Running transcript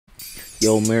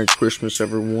Yo, Merry Christmas,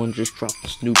 everyone. Just dropped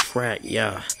this new track.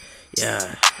 Yeah.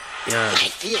 I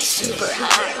feel super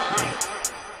high.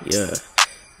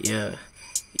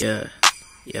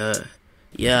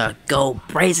 Yeah, go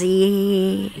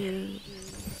Brazy.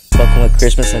 Fucking with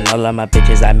Christmas and all of my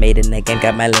bitches I made in the game.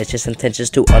 Got malicious intentions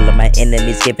to all of my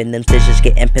enemies, giving them stitches,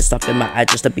 getting pissed off in my eye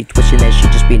just to be twitching. And she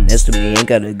just be next to me, ain't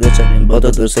got a good side. And both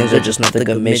of those things are just nothing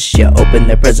to miss. Yeah, open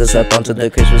their presents up onto the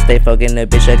Christmas day. Fucking the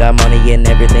bitch, I got money and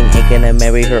everything. Ain't gonna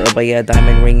marry her or buy a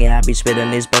diamond ring. Yeah, I be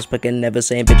spitting these bus, but can never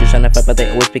saying bitches trying to fight, but they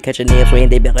always be catching the swing.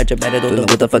 They be like, you better don't know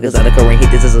what the fuck is that occurring. He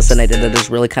this is a Sunday that is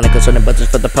really kinda concerning, but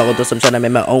just for the power, thus I'm trying to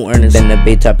make my own earnings. Then the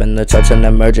beat top and the touch and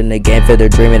the merging the game for the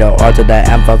dream of the art to that.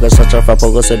 I'm focused such a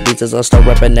focus of beats as I start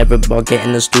rapping. Never ball, get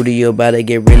in the studio, about to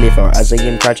get really far. As I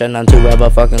am crouching on to have a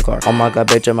fucking car. Oh my god,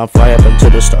 bitch, I'ma fly up into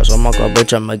the stars. Oh my god,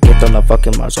 bitch, I'ma get on the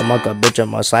fucking Mars. Oh my god, bitch,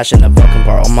 I'ma slash in the fucking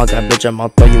bar. Oh my god, bitch, I'ma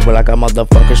throw you like a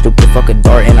motherfucking stupid fucking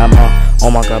dart. And I'm on.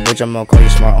 Oh my god, bitch, I'ma call you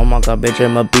smart. Oh my god, bitch,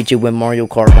 I'ma beat you with Mario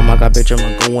Kart. Oh my god, bitch,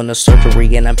 I'ma go in the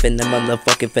surgery and I'm finna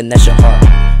motherfucking finesse your heart.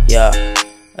 Yeah,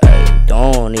 hey,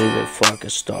 don't even fucking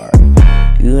start.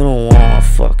 You don't wanna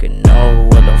fucking know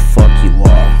what the fuck you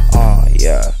are.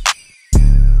 Yeah.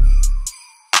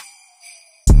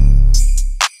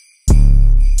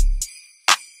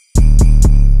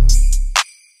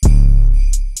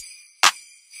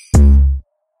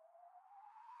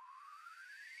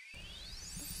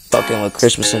 Fucking with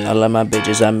Christmas and all of my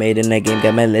bitches I made in the game.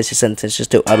 Got malicious intentions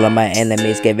to all of my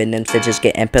enemies, giving them stitches,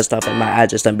 getting pissed off in my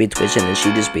eyes just don't be twitching. And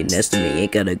she just be next to me,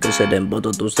 ain't got a good set. And both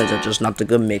of those things are just not a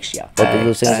good mix, yeah. Both of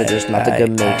those things are just not a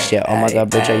good mix, yeah. Oh my god,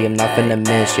 bitch, I am not finna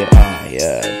miss, yeah.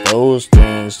 Yeah, those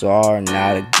things are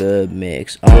not a good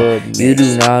mix. You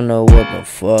do not know what the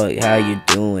fuck, how you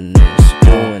doing this.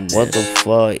 What the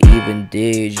fuck even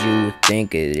did you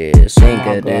think it is? Think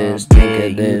of this.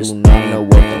 You do not know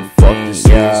what the fuck this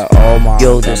is. Oh my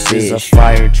yo, this is a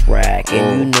fire track,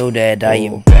 and you know that I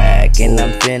am back, and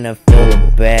I'm finna fill the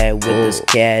bag with this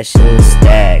cash in the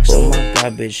stacks. Oh my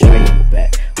god, bitch, are you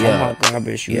back? Oh my god,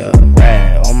 bitch, you a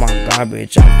rat. Oh my god,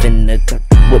 bitch, I'm finna cut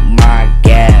with my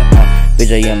gap.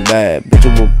 Bitch, I am bad. Bitch,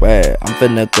 you a rat. I'm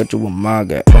finna cut you with my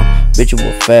gap. Bitch, you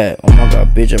a fat. Oh my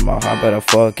god, bitch, I'm a hop at a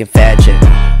fucking fat chick.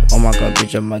 Oh my god,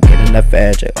 bitch, I'ma get in that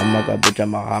fat chick. Oh my god, bitch,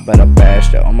 I'ma hop at a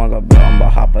bastard. Oh my god, bitch, I'ma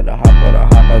hop at a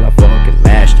fucking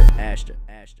master.